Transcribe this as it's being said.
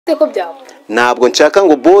ko byaba ntabwo nshaka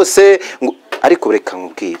ngo bose ngo ariko reka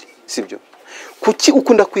nkubwire sibyo kuki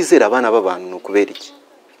ukunda kwizera abana b'abantu no kubera iki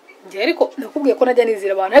ngiye ariko nakubwiye ko najya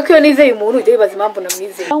nizera abantu ariko iyo nizeye umuntu ujye bibaza impamvu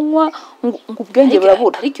namwizeye cyangwa ngo ubwenge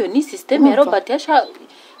burabura ariko ni system ya Robert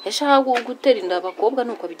yashaka gutera inda abakobwa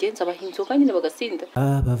nuko abigenza abahinzoka nyine bagasinda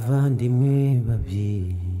abavandimwe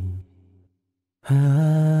babi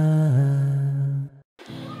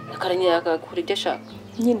akaranye yakakura ibyo ashaka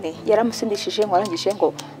nyine yaramusindishije ngo arangije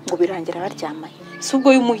ngo birangira baryamanye subwo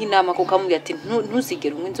yumuha inama kuko amubwira ati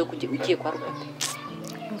ntuzigere umwe inzo ugiye kwa Robert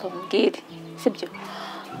mbabwire sibyo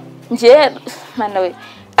ngiye mana we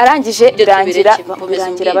arangije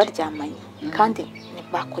birangira baryamanye kandi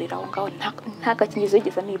bakorera aho ngaho nta gakingizo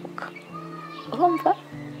yigeze nibuka urumva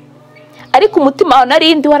ariko umutima wawe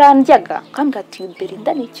narindi warandyaga kandi ati imbere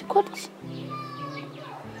inda ni ikikoryi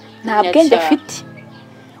nta bwenge afite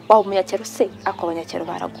waba umunyacyaro se ako abanyacyaro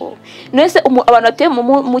baragowe nese abantu batuye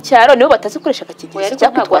mu cyaro nibo batazi gukoresha agakingirizo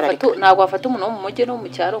ntabwo wafata umuntu wo mu mujyi no mu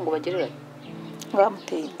cyaro ngo bagereranye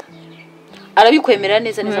bamuteye inda arabikwemerera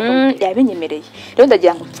neza yabinyemereye rero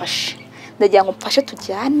ndagira ngo mfashe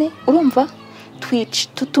tujyane urumva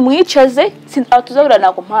tumwicaze tuzahurira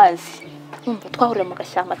ntabwo mpazi urumva twahurira mu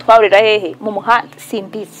gashyamba twahurira hehe mu muhanda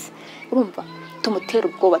simbizi urumva tumutera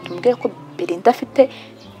ubwoba tumubwire ko Belinda afite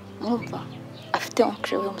urumva afite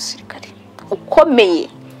onkle we w'umusirikare ukomeye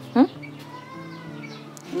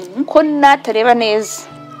ko natareba neza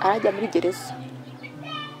arajya muri gereza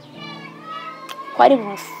kwari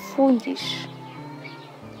bumufungisha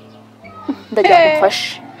ndagira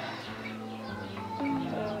gufasha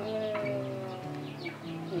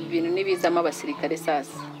ibintu nibizamo abasirikare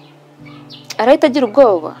sasa arahita agira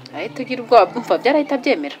ubwoba umva byarahita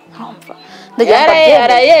byemera urumva ndagira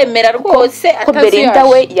arayemera rwose ko Belinda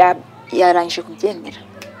we yarangije kubyemera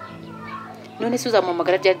none se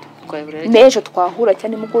uzamumagara byatwaye n'ejo twahura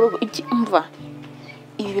cyane mugoroba umva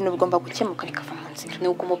ibi bintu bigomba gukemuka bikava mu nzira ni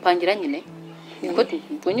uko umupangira nyine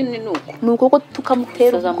niko nyine nuko ko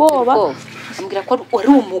tukamutera ubwoba ambwira ko wari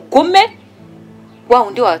umugome wa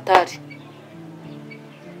undi watari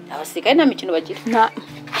abasigaye nta mikino bagira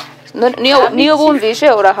niyo bumvishe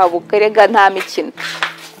urahabuka rega nta mikino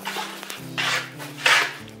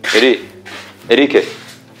Eric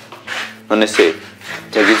none se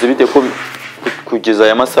cyagize bite ko kugeza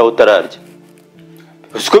aya masaha utararya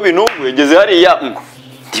uko binungu yageze hariya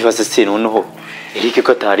ndibaza se noneho Eric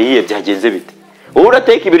ko atariye byagenze bite wowe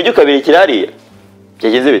urateka ibiryo kabiri kirariya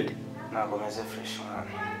byagenze bite ntabwo meze fresh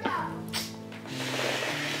mwana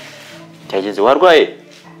cyagenze warwaye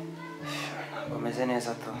ntabwo meze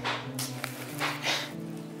neza to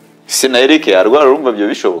se na Eric arwara urumva byo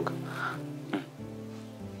bishoboka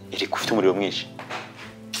Eric ufite umuriro mwinshi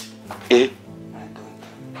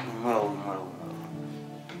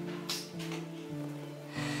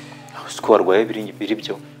Usko warwaye biri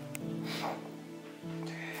byo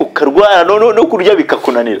ukarwara no kurya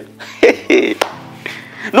bikakunanira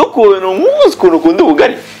no kubona umunsi ukuntu ukunda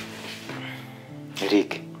ubugari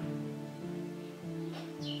Eric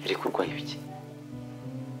urwaye ibiki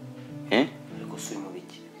ariko suri mu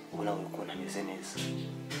biki ubona ukuntu ameze neza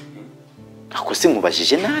ako se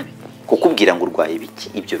mubajije nabi kukubwira ngo urwaye ibiki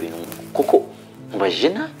ibyo bintu koko mubajije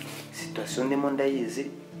nabi situation ndimo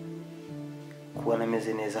ndayizi kubona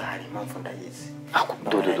ameze neza hari impamvu ndayizi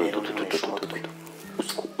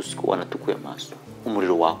usko wanatukuye amaso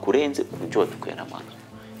umuriro wakurenze kubyo watukuye n'amaso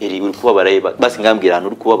uri kubabara basi ngambwira hano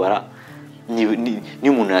uri kubabara ni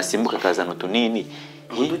umuntu yasimbuka kazana utunini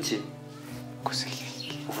uduki kose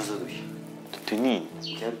uvuze uduki tunini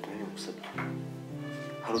cyari tunini gusa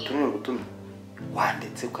hari utunini gutumi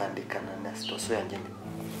wanditse kwandikana na situation yanjye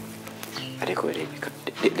ariko reka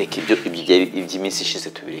iby'iminsi ishize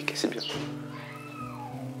tubireke sibyo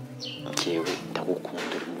ngewe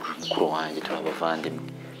ndagukunda uri mukuru wanjye turabavandimwe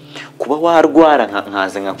kuba warwara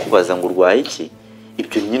nkaza nkakubaza ngo urwaye iki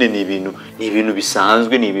ibyo nyine ni ibintu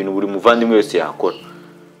bisanzwe ni ibintu buri muvandimwe wese yakora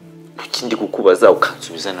ukindi kukubaza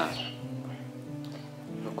ukansubiza nabi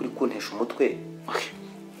nukuri kuntesha umutwe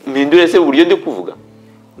mpindure se uburyo ndi kuvuga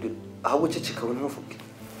ahubwo ceceka we ntuvuge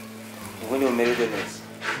ubwo ni umererwe neza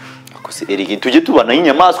akose Eric tujye tubana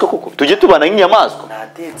nk'inyamaswa koko tujye tubana nk'inyamaswa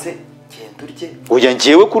natetse genda urye oya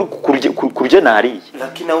ngewe kurya nariye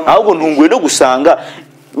ahubwo ntunguwe no gusanga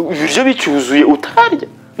ibiryo bicyuzuye utarya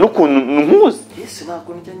n'ukuntu nkuzi ese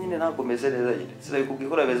ntabwo njya nyine ntabwo meze neza nyine sinaye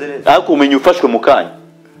kubwira meze neza ariko umenye ufashwe mu kanya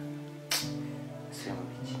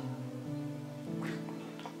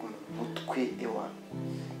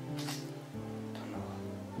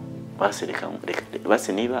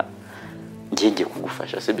basi niba ngiye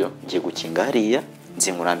kugufasha sibyo ngiye gukinga hariya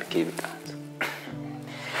nzi nkurambike ibiganza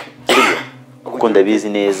kuko ndabizi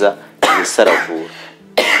neza Yesu aravura.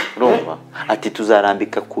 Urumva ati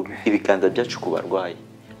tuzarambika ku ibiganza byacu ku barwayi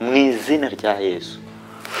mu izina rya Yesu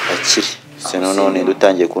akiri. Se none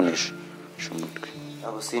dutangiye kunisha umutwe.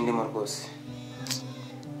 abo sindimo rwose.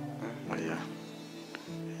 Oya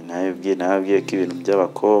nabwiye ko ibintu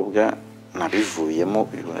by'abakobwa nabivuyemo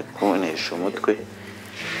kunesha umutwe.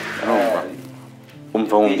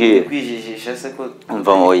 Umva umbwire kwijijisha se ko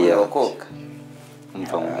umva oya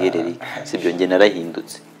umva umbwire sibyo nge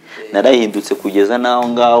narahindutse kugeza naho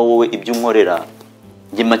ngaho wowe ibyo unkorera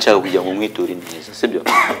nge macaka kugira ngo mwiture neza sibyo.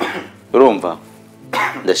 Urumva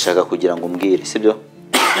ndashaka kugira ngo umbwire sibyo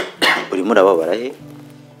urimo urababara he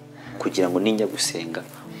kugira ngo ninjya gusenga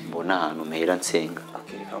mbona ahantu mpera nsenga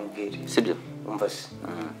sibyo. umva se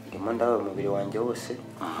ndimo ndawe umubiri wanjye wose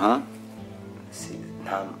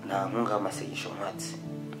nta nkunga amasengesho nkatse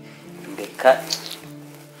ndeka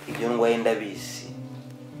ibyo ndwaye ndabizi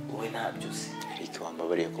wowe ntabyo se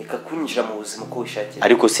reka kunyinjira mu buzima uko wishakira.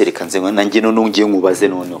 Ariko se reka nze nanjye none ngiye nkubaze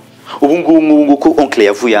noneho ubu ngubu ko oncle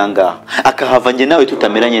yavuye angaha akahava nge nawe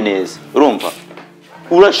tutameranye neza. Urumva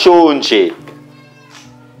urashonje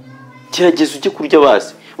kirageze ujye kurya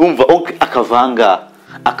basi. Umva oncle akavanga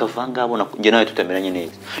abona nge nawe tutameranye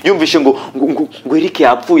neza. Yumvishe ngo Eric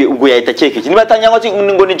yapfuye ubwo yahita cyeke niba atanyangwa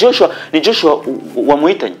ngo ni Joshua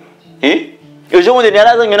wamuhitanye ejo bundi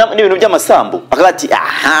yarazanywe n'ibintu by'amasambu akati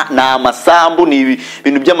na amasambu ni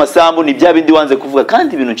ibintu by'amasambu ni bya bindi wanze kuvuga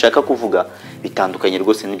kandi ibintu nshaka kuvuga bitandukanye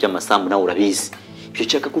rwose ni by'amasambu nawe urabizi. Ibyo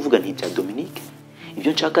nshaka kuvuga ni ibya Dominic,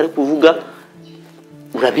 ibyo nshaka kuvuga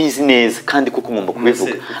urabizi neza kandi kuko ngomba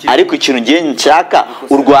kubivuga. Ariko ikintu ngiye nshaka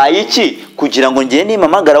urwaye iki kugira ngo ngiye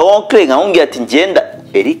nimamagara oncle nkambwira ati ngenda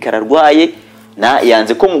Eric ararwaye na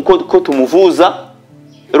yanze ko tumuvuza.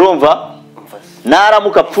 Urumva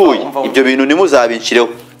naramuka apfuye ibyo bintu nimuzabincireho.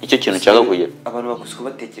 Icyo kintu nshaka kugira abantu baguswe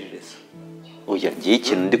batekerereza. Oya ngiye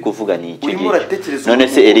ikintu ndi kuvuga ni icyo gihe. None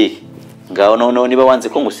se Eric ngaho none niba wanze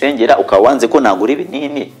ko ngusengera ukaba wanze ko nagura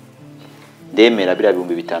ibinini ndemera bira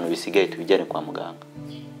 5,000 bisigaye tubijyane kwa muganga.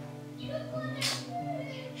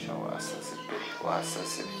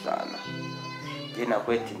 Wasase sana gena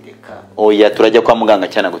kweti ndeka. Oya turajya kwa muganga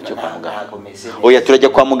cyane ngo tujye kwa muganga. Oya turajya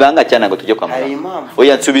kwa muganga cyane ngo tujye kwa muganga.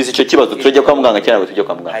 Oya nsubiza icyo kibazo turajya kwa muganga cyane ngo tujye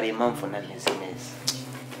kwa muganga. Hari impamvu naneze neza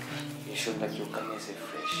isho ndabyuka meze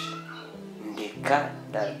fresh ndeka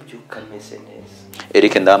ndabyuka meze neza.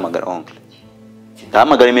 Eric ndahamagara oncle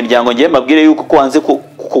ndahamagara imiryango ngiye mbabwire yuko ko wanze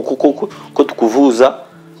ko tukuvuza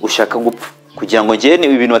ushaka gupfa kugira ngo ngiye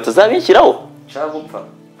ibintu batazabinshyiraho. Shaka gupfa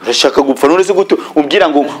urashaka gupfa none se gute umbwira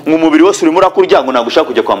ngo umubiri wose urimo urakurya ngo nagushaka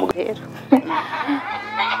kujya kwa muganga.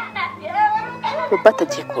 Robata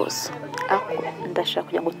gikoza ako ndashaka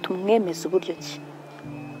kugira ngo tumwemeze uburyo ki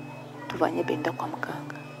tuvanye Benda kwa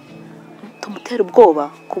muganga tumutera ubwoba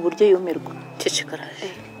ku buryo yumirwa. Cecekaraje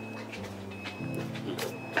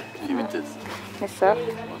ibiteze nesa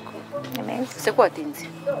neza se kwatinze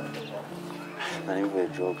nari mvuye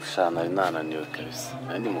job shana nananiwe kabisa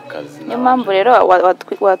nandi mu kazi. Niyo mpamvu rero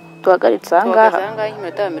watuhagaritse ahangaha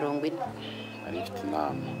iminota 40 ari mfite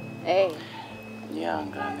inama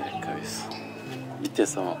nyihanganire kabisa.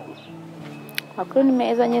 Bitese amakuru ni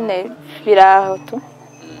meza nyine biraho tu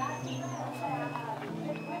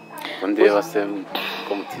ndeba se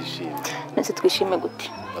ko mutishimye. Nese twishime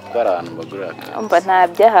gute batwara ahantu bagurira akantu. Umva nta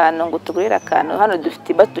by'ahantu ngo tugurira akantu hano dufite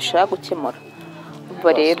ibibazo dushaka gukemura.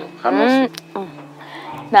 Umva rero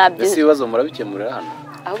ntabyo ese ibibazo murabikemurira hano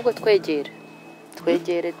ahubwo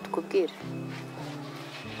twegere tukubwire.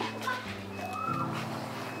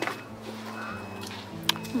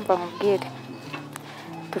 Umva mubwire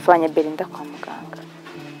tuvanye Benda kwa muganga.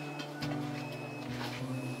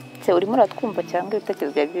 Se urimo uratwumva cyangwa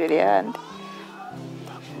ibitekerezo byabibereye handi?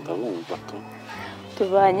 Ndabumva tu.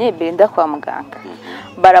 Tuvanye Benda kwa muganga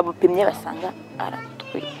baramupimye basanga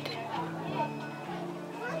aratwite.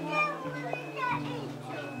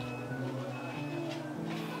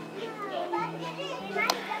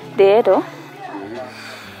 Rero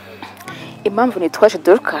impamvu nitwaje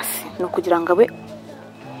Dorcas no kugira ngo abe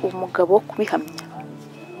umugabo kubihamya.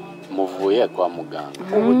 Muvuye kwa muganga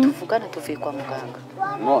ubu tuvugana tuvuye kwa muganga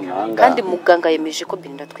none kandi muganga yemeje ko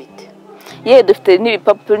Benda atwite. Dufite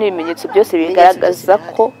n'ibipapuro n'ibimenyetso byose bigaragaza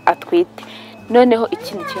ko atwite. Noneho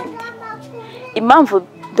ikindi impamvu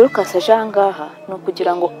Dorcas aje ahangaha no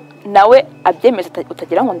kugira ngo nawe abyemeze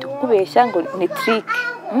utagira ngo ndikubeshya ngo ni trick.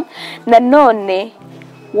 Nanone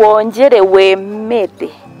wongere wemede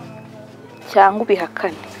cyangwa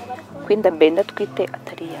ubihakane kwinda Benda twite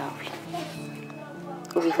atari yawe.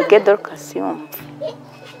 Ubivuge Dorcas yumva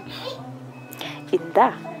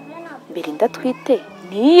inda Benda twite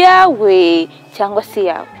ni yawe cyangwa si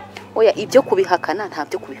yawe. oya ibyo kubihakana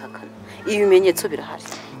ntabyo kubihakana ibimenyetso birahari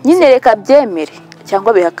nyine reka byemere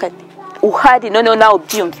cyangwa bihakane uhari noneho nawe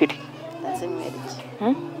ubyiyumvire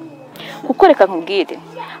kuko reka nkubwire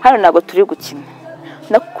hano ntabwo turi gukina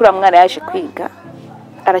no kuri mwana yaje kwiga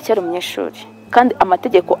aracyari umunyeshuri kandi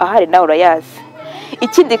amategeko ahari nawe urayazi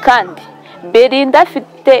ikindi kandi Belinda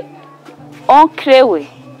afite onkre we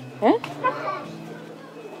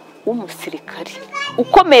w'umusirikare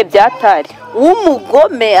ukomeye byatari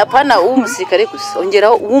w'umugome apana w'umusirikare gusa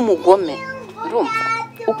ongeraho w'umugome urumva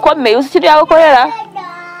ukomeye usukiri yawe korera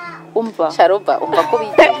umva sharoba umva ko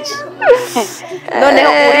bigenje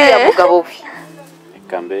noneho uriya mugabo we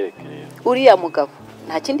reka mbereke uriya mugabo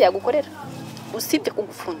nta kindi yagukorera usibye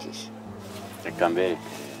kugufungisha reka mbereke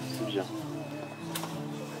sibyo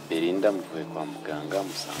Belinda muvuye kwa muganga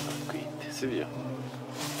musanga twite sibyo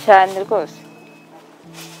cyane rwose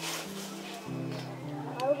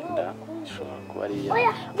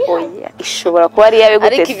ishobora kuba ari iyawe gute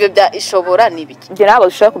ariko ibyo bya ishobora ni biki ibyo ntabwo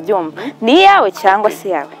dushobora kubyumva ni iyawe cyangwa se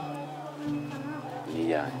yawe ni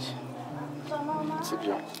iyanjye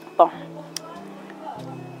sibyo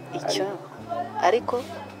icyo ariko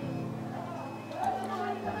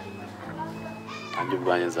nanjye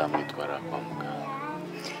ubwanjye nzamwitwara kwa muganga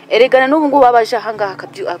eregana n'ubu ngubu abaje ahangaha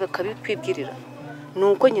akabikwibwirira ni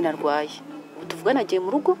uko nyina arwaye tuvugana agiye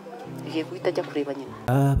mu rugo igiye guhita ajya kureba nyina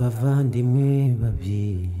abavandimwe babi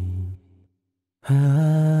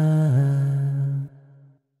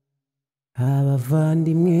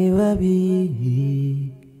abavandimwe babi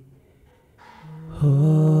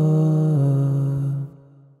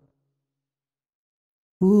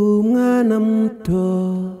umwana muto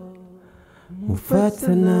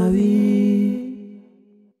mufata nabi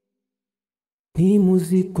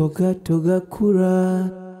ntimuzi ko gato gakura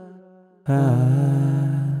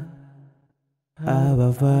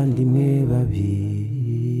abavandimwe babi